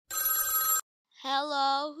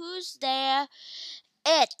Hello, who's there?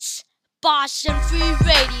 It's Boston Free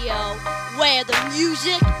Radio, where the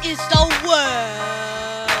music is the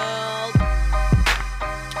world.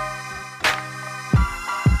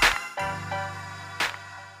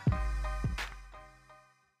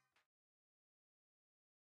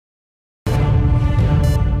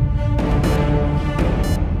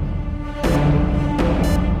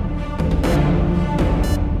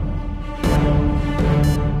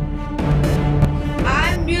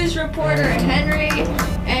 I'm news reporter Henry,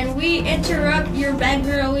 and we interrupt your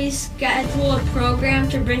regularly scheduled program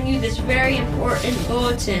to bring you this very important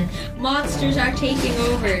bulletin. Monsters are taking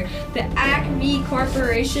over. The Acme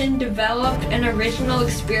Corporation developed an original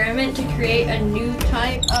experiment to create a new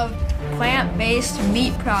type of plant-based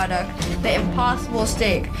meat product, the Impossible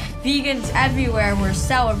Steak. Vegans everywhere were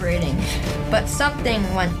celebrating, but something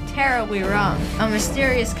went terribly wrong. A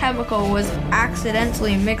mysterious chemical was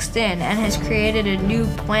accidentally mixed in and has created a new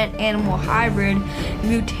plant-animal hybrid,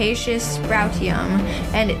 Mutaceous sproutium,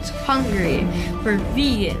 and it's hungry for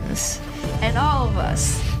vegans and all of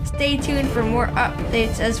us. Stay tuned for more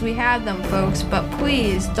updates as we have them, folks, but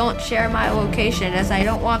please don't share my location as I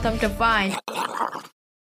don't want them to find.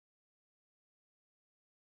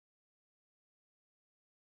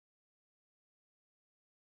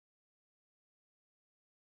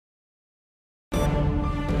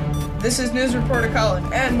 This is news reporter Colin,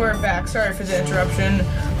 and we're back. Sorry for the interruption.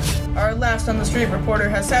 Our last on the street reporter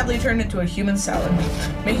has sadly turned into a human salad.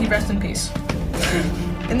 May he rest in peace.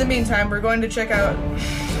 In the meantime, we're going to check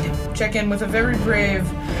in with a very brave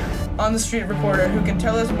on the street reporter who can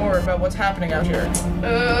tell us more about what's happening out here.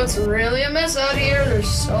 It's really a mess out here. There's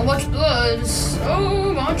so much blood,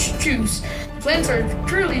 so much juice. Plants are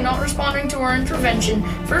truly not responding to our intervention.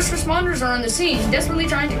 First responders are on the scene, desperately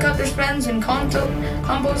trying to cut their stems and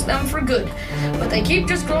compost them for good. But they keep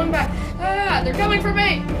just growing back. They're coming for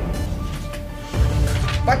me!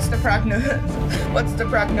 What's the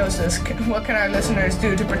prognosis? What can our listeners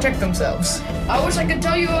do to protect themselves? I wish I could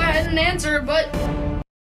tell you I had an answer, but...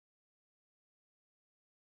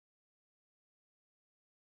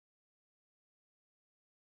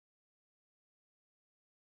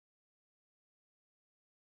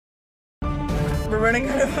 We're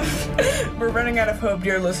running out of hope,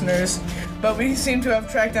 dear listeners, but we seem to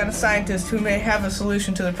have tracked down a scientist who may have a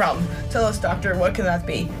solution to the problem. Tell us, doctor, what can that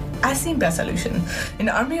be? I see best solution. An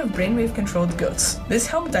army of brainwave-controlled goats. This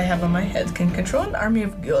helmet I have on my head can control an army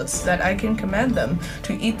of goats that I can command them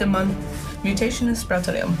to eat the Mutaceous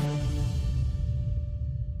sproutium.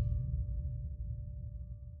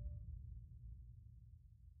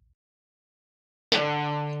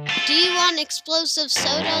 Do you want explosive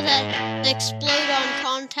soda that explode on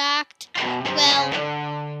contact? Well,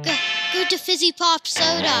 go to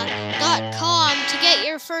fizzypopsoda.com to get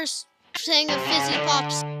your first thing of Fizzy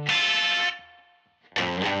Pops.